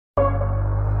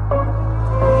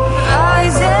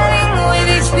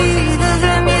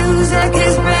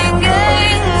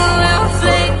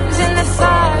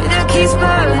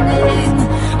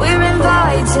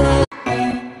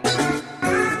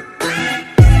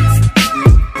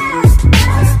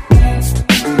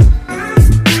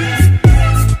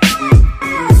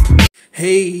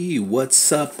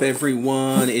what's up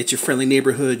everyone? It's your friendly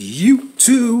neighborhood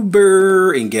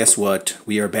YouTuber, and guess what?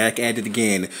 We are back at it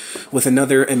again with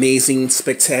another amazing,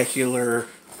 spectacular...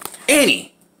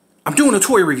 Annie! I'm doing a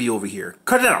toy review over here.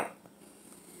 Cut it out!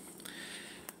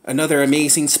 Another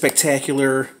amazing,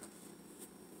 spectacular,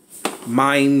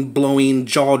 mind-blowing,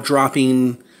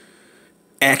 jaw-dropping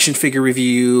action figure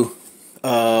review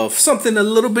of something a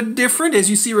little bit different, as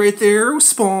you see right there,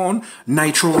 Spawn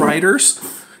Nitro Riders.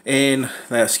 And,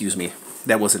 excuse me,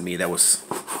 that wasn't me, that was,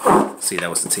 see, that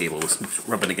was the table, it was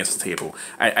rubbing against the table.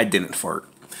 I didn't fart.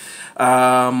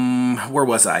 Where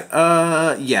was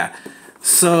I? Yeah.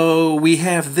 So, we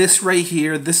have this right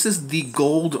here. This is the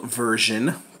gold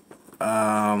version.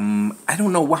 I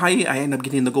don't know why I ended up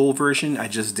getting the gold version, I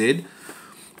just did.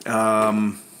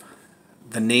 The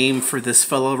name for this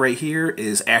fellow right here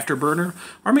is Afterburner,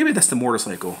 or maybe that's the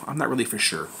motorcycle. I'm not really for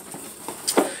sure.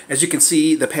 As you can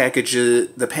see, the package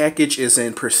is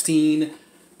in pristine,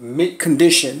 mint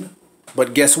condition.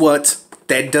 But guess what?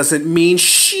 That doesn't mean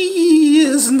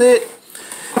isn't it?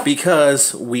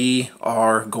 Because we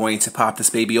are going to pop this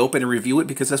baby open and review it,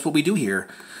 because that's what we do here.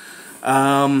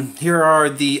 Here are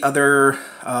the other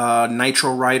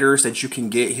Nitro Riders that you can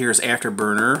get. Here's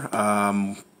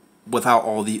Afterburner. Without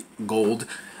all the gold.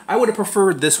 I would have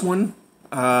preferred this one,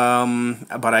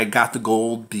 but I got the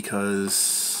gold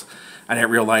because I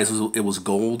didn't realize it was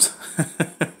gold.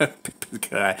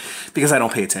 Because I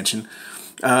don't pay attention.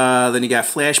 Then you got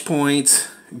Flashpoint,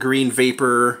 Green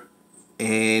Vapor,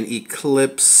 and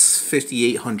Eclipse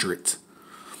 5800.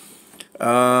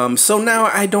 So now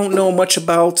I don't know much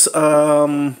about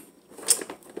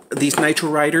these Nitro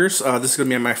Riders. This is going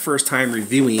to be my first time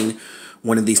reviewing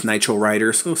one of these Nitro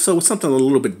Riders, so something a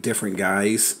little bit different,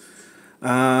 guys.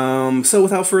 So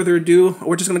without further ado,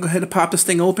 we're just gonna go ahead and pop this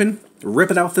thing open, rip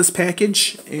it out this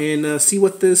package, and see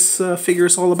what this figure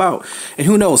is all about. And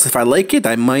who knows, if I like it,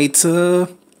 I might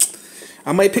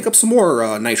pick up some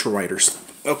more Nitro Riders.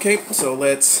 Okay, so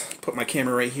let's put my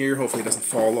camera right here. Hopefully it doesn't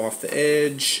fall off the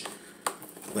edge.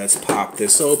 Let's pop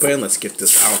this open. Let's get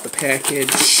this out the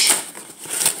package.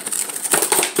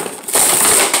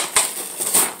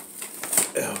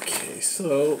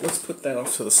 So let's put that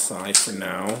off to the side for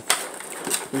now.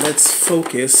 Let's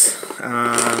focus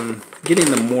on getting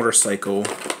the motorcycle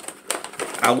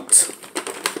out.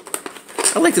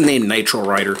 I like the name Nitro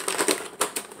Rider.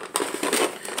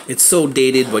 It's so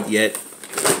dated, but yet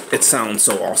it sounds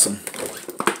so awesome.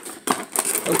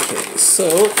 Okay,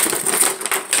 so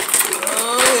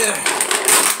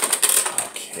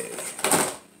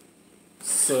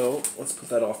So, let's put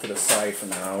that off to the side for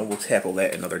now. We'll tackle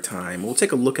that another time. We'll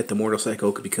take a look at the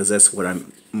motorcycle because that's what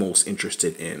I'm most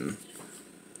interested in.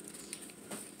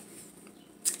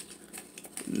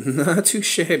 Not too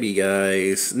shabby,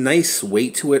 guys. Nice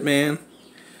weight to it, man.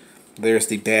 There's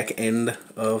the back end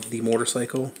of the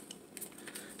motorcycle.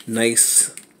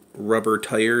 Nice rubber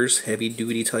tires,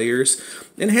 heavy-duty tires.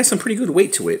 And it has some pretty good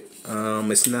weight to it.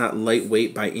 It's not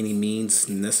lightweight by any means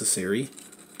necessary.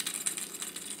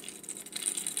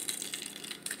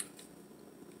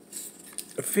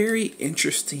 A very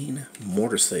interesting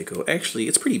motorcycle. Actually,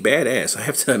 it's pretty badass. I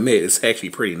have to admit, it's actually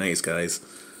pretty nice, guys.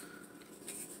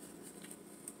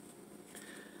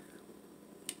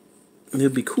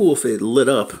 It'd be cool if it lit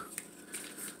up.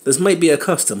 This might be a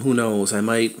custom. Who knows? I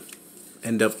might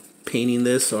end up painting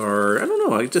this, or I don't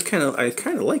know. I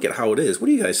kind of like it how it is. What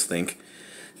do you guys think?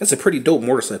 That's a pretty dope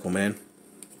motorcycle, man.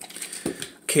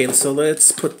 Okay, so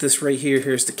let's put this right here.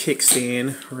 Here's the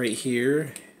kickstand right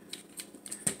here.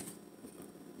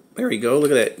 There we go.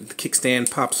 Look at that. The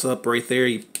kickstand pops up right there.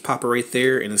 You pop it right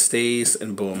there, and it stays,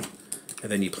 and boom.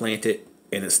 And then you plant it,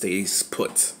 and it stays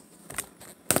put.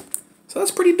 So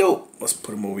that's pretty dope. Let's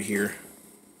put them over here.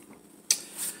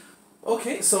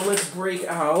 Okay, so let's break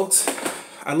out.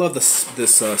 I love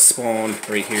this Spawn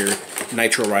right here,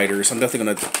 Nitro Riders. I'm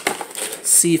definitely gonna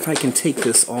see if I can take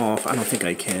this off. I don't think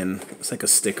I can. It's like a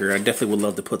sticker. I definitely would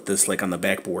love to put this like on the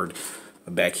backboard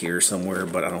back here somewhere,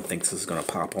 but I don't think this is gonna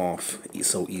pop off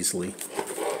so easily.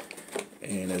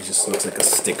 And it just looks like a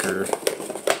sticker.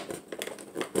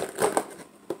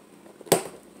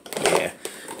 Yeah,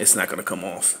 it's not gonna come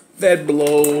off. That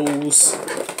blows.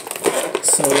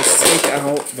 So let's take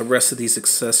out the rest of these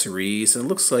accessories. And it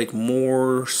looks like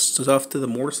more stuff to the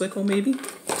motorcycle, maybe?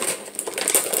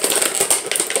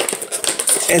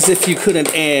 As if you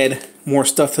couldn't add more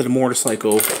stuff to the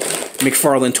motorcycle,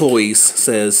 McFarlane Toys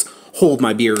says, "Hold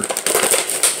my beer."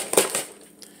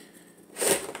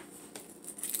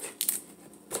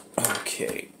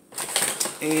 Okay.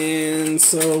 And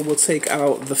so we'll take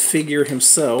out the figure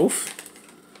himself.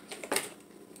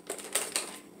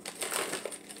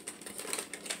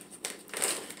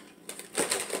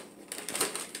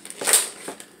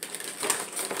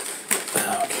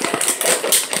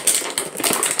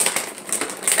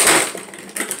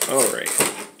 Alright,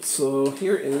 so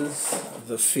here is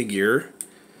the figure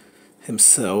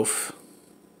himself.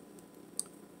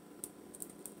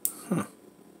 Huh.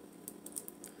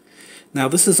 Now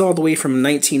this is all the way from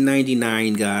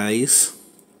 1999, guys.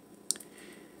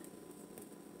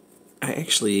 I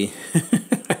actually,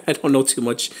 I don't know too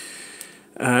much.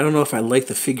 I don't know if I like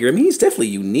the figure. I mean, he's definitely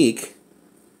unique.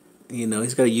 You know,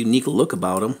 he's got a unique look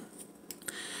about him.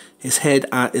 His head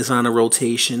is on a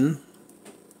rotation.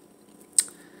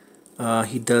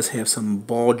 He does have some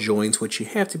ball joints, which you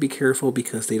have to be careful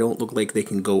because they don't look like they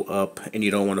can go up, and you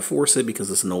don't want to force it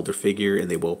because it's an older figure and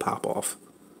they will pop off.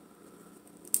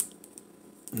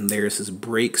 And there's his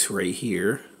brakes right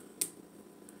here.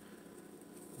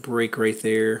 Brake right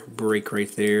there, brake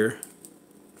right there.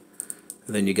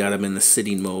 And then you got him in the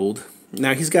sitting mode.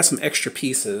 Now he's got some extra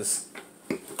pieces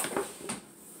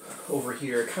over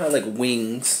here, kind of like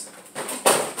wings.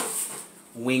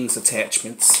 Wings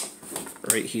attachments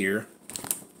right here,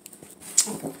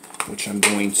 which I'm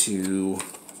going to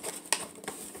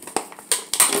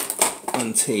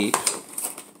untape.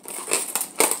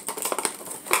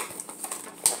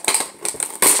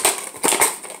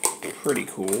 Pretty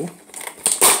cool.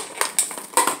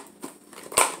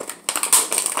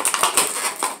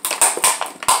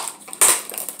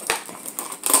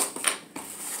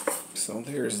 So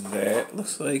there's that.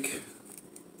 Looks like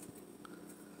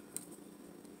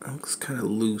it looks kind of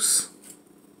loose.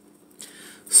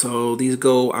 So these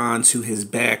go onto his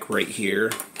back right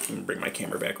here. Let me bring my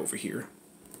camera back over here.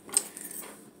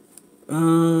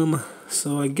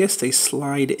 So I guess they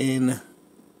slide in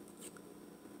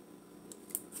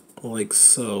like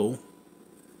so.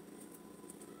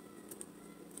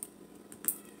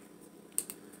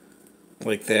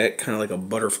 Like that, kind of like a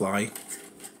butterfly.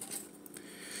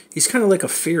 He's kind of like a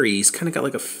fairy. He's kind of got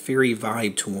like a fairy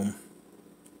vibe to him.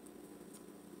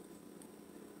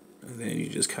 And then you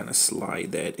just kind of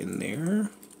slide that in there.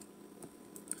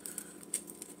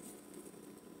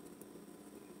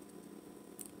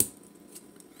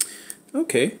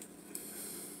 Okay.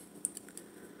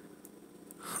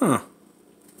 Huh.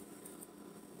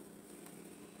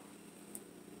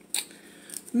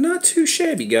 Not too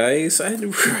shabby, guys. I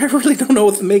really don't know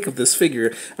what to make of this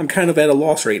figure. I'm kind of at a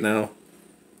loss right now.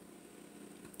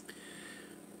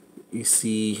 You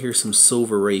see, here's some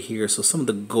silver right here, so some of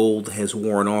the gold has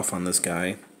worn off on this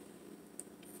guy.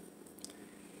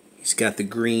 He's got the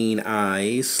green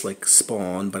eyes, like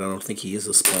Spawn, but I don't think he is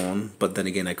a Spawn. But then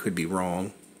again, I could be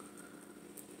wrong.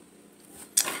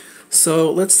 So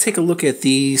let's take a look at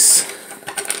these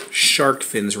shark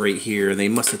fins right here. They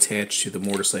must attach to the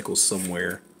motorcycle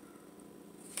somewhere.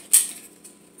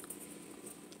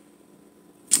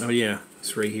 Oh yeah,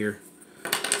 it's right here.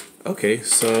 Okay,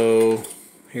 so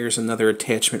here's another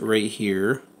attachment right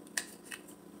here.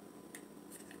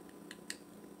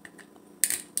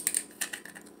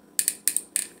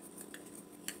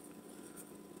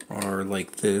 Or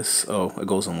like this. Oh, it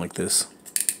goes on like this.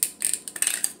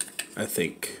 I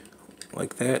think.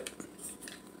 Like that.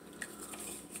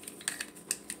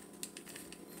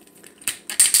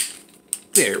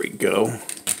 There we go.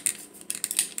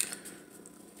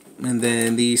 And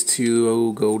then these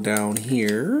two go down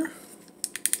here.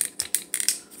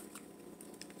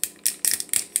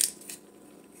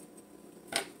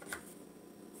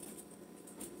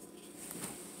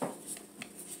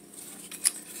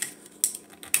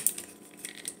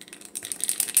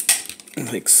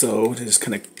 Like so, they just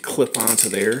kind of clip onto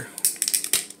there.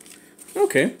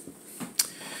 Okay.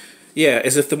 Yeah,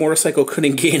 as if the motorcycle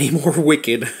couldn't get any more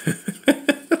wicked.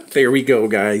 There we go,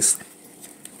 guys.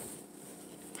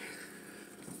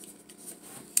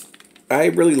 I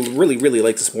really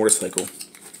like this motorcycle.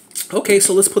 Okay,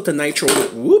 so let's put the nitro...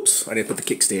 Whoops, I didn't put the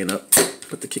kickstand up.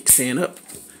 Put the kickstand up.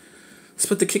 Let's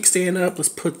put the kickstand up. Let's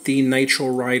put the Nitro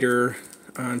Rider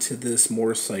onto this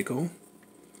motorcycle.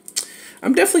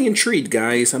 I'm definitely intrigued,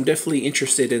 guys. I'm definitely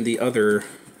interested in the other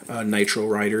Nitro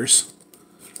Riders.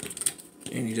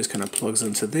 And he just kind of plugs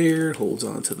into there, holds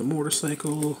on to the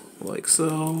motorcycle, like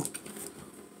so.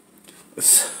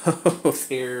 So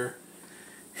there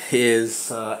is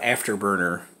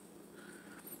Afterburner.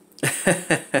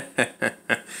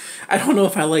 I don't know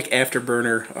if I like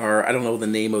Afterburner, or I don't know the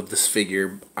name of this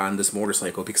figure on this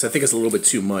motorcycle, because I think it's a little bit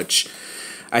too much.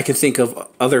 I can think of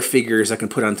other figures I can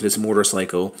put onto this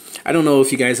motorcycle. I don't know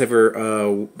if you guys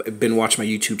ever been watching my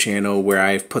YouTube channel where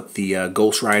I've put the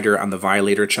Ghost Rider on the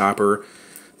Violator chopper.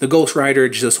 The Ghost Rider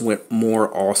just went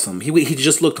more awesome. He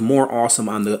just looked more awesome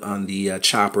on the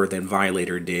chopper than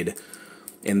Violator did,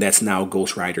 and that's now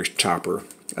Ghost Rider's chopper.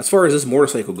 As far as this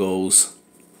motorcycle goes,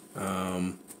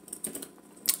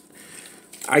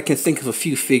 I can think of a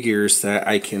few figures that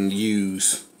I can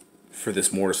use for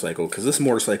this motorcycle, because this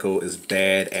motorcycle is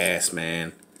badass,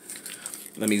 man.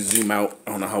 Let me zoom out.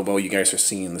 I don't know how well you guys are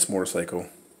seeing this motorcycle.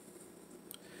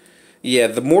 Yeah,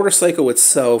 the motorcycle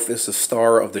itself is the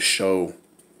star of the show.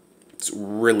 It's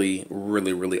really,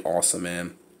 really, really awesome,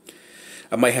 man.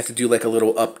 I might have to do like a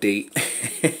little update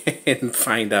and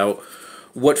find out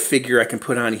what figure I can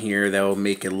put on here that will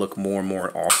make it look more and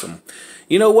more awesome.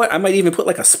 You know what? I might even put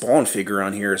like a Spawn figure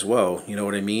on here as well. You know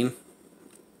what I mean?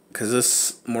 Because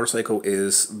this motorcycle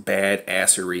is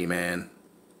badassery, man.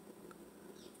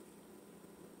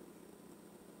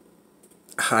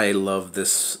 I love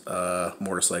this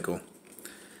motorcycle.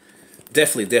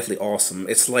 Definitely awesome.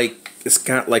 It's like, it's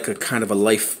got like a kind of a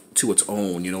life to its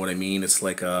own. You know what I mean? It's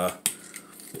like a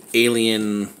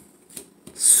alien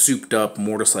souped up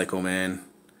motorcycle, man.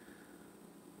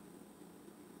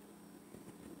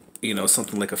 You know,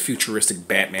 something like a futuristic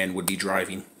Batman would be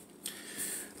driving.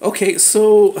 Okay,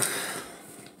 so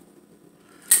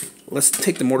let's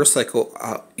take the motorcycle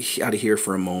out of here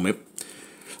for a moment.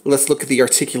 Let's look at the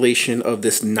articulation of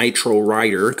this Nitro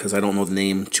Rider, because I don't know the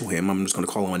name to him. I'm just going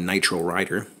to call him a Nitro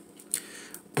Rider.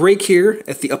 Brake here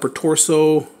at the upper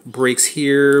torso, brakes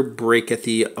here, brake at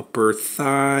the upper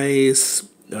thighs,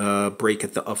 brake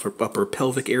at the upper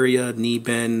pelvic area, knee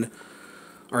bend,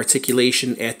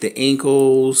 articulation at the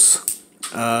ankles.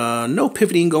 No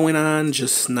pivoting going on,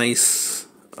 just nice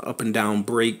up and down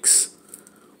brakes.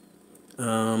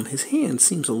 His hand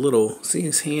seems a little, see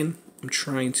his hand? I'm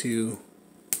trying to,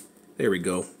 there we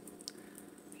go.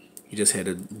 He just had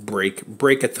a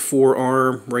brake at the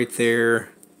forearm right there.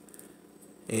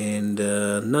 And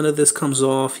none of this comes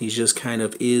off. He just kind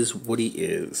of is what he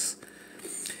is.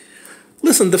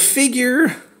 Listen, the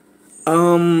figure,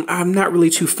 I'm not really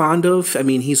too fond of. I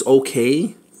mean, he's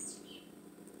okay.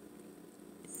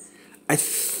 I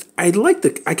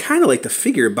kind of like the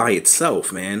figure by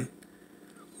itself, man.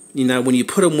 You know, when you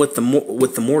put him with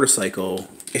the motorcycle,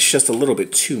 it's just a little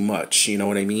bit too much. You know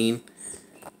what I mean?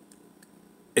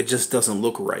 It just doesn't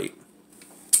look right.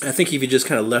 I think if you just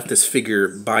kind of left this figure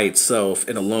by itself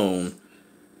and alone,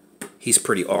 he's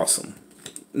pretty awesome.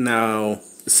 Now,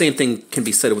 the same thing can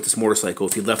be said with this motorcycle.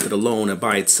 If you left it alone and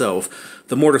by itself,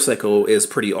 the motorcycle is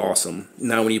pretty awesome.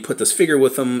 Now, when you put this figure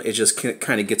with him, it just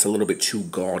kind of gets a little bit too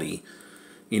gaudy.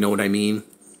 You know what I mean?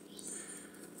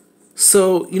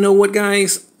 So, you know what,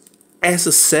 guys? As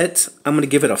a set, I'm going to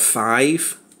give it a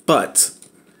 5. But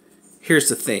here's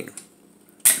the thing.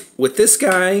 With this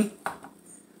guy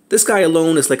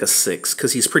alone is like a 6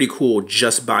 because he's pretty cool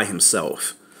just by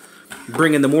himself.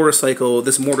 Bringing the motorcycle,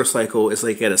 this motorcycle is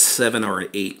like at a 7 or an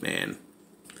 8, man.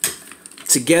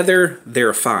 Together, they're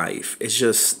a 5. It's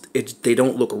just, they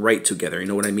don't look right together, you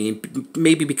know what I mean?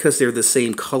 Maybe because they're the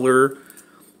same color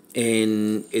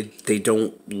and they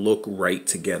don't look right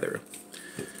together.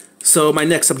 So my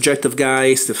next objective,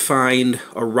 guys, is to find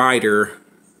a rider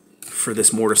for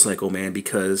this motorcycle, man,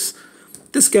 because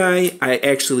this guy I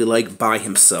actually like by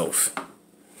himself.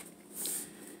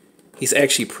 He's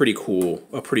actually pretty cool,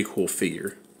 a pretty cool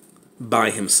figure by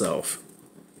himself.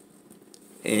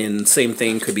 And same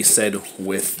thing could be said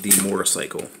with the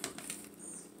motorcycle.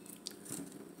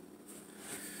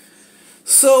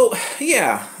 So,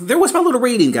 yeah, there was my little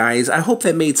rating, guys. I hope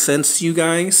that made sense to you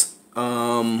guys.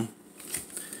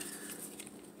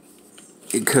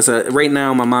 Because right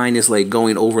now my mind is like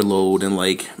going overload and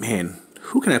like, man,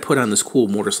 who can I put on this cool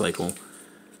motorcycle?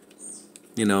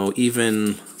 You know,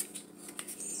 even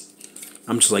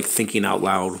I'm just like thinking out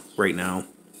loud right now.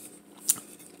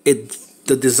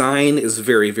 The design is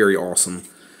very, very awesome.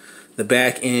 The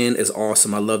back end is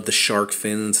awesome. I love the shark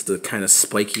fins, the kind of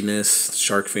spikiness,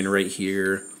 shark fin right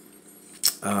here.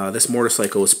 This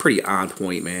motorcycle is pretty on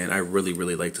point, man. I really,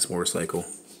 really like this motorcycle.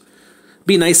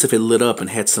 Be nice if it lit up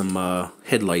and had some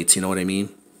headlights, you know what I mean?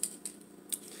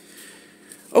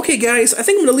 Okay, guys, I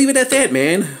think I'm going to leave it at that,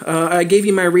 man. I gave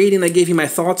you my rating. I gave you my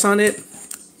thoughts on it.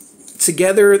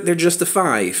 Together, they're just a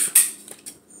 5.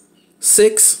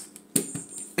 6,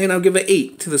 and I'll give an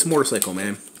 8 to this motorcycle,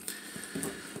 man.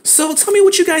 So, tell me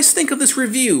what you guys think of this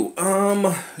review.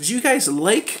 Do you guys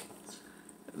like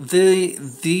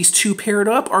these two paired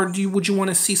up, or would you want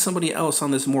to see somebody else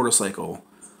on this motorcycle?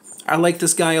 I like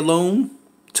this guy alone.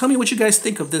 Tell me what you guys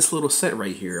think of this little set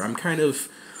right here.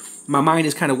 My mind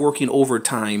is kind of working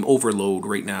overload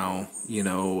right now, you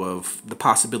know, of the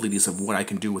possibilities of what I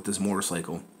can do with this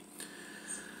motorcycle.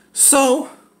 So,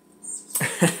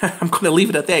 I'm going to leave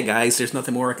it at that, guys. There's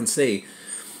nothing more I can say.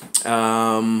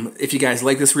 If you guys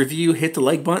like this review, hit the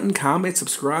like button, comment,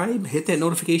 subscribe, hit that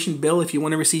notification bell if you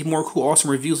want to receive more cool, awesome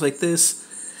reviews like this.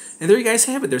 And there you guys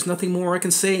have it. There's nothing more I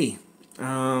can say.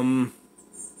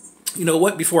 You know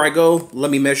what? Before I go, let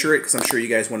me measure it, because I'm sure you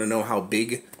guys want to know how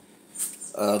big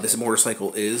this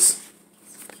motorcycle is.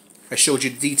 I showed you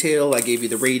the detail. I gave you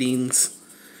the ratings.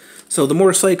 So the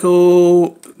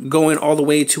motorcycle, going all the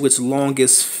way to its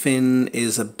longest fin,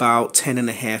 is about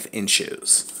 10.5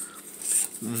 inches.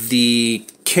 The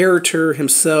character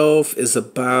himself is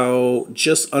about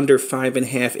just under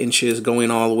 5.5 inches,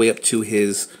 going all the way up to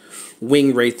his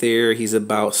wing right there. He's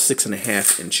about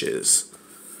 6.5 inches.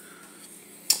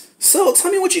 So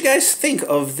tell me what you guys think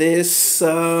of this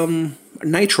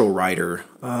Nitro Rider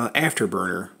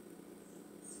Afterburner.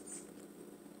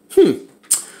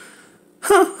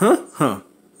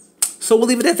 So we'll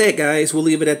leave it at that, guys. We'll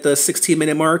leave it at the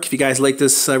 16-minute mark. If you guys like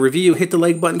this review, hit the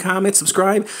like button, comment,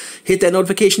 subscribe. Hit that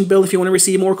notification bell if you want to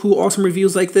receive more cool, awesome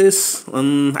reviews like this.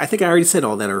 I think I already said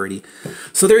all that already.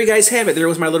 So there you guys have it. There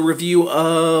was my little review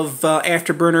of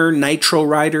Afterburner Nitro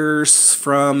Riders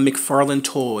from McFarlane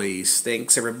Toys.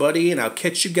 Thanks, everybody, and I'll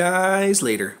catch you guys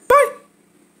later.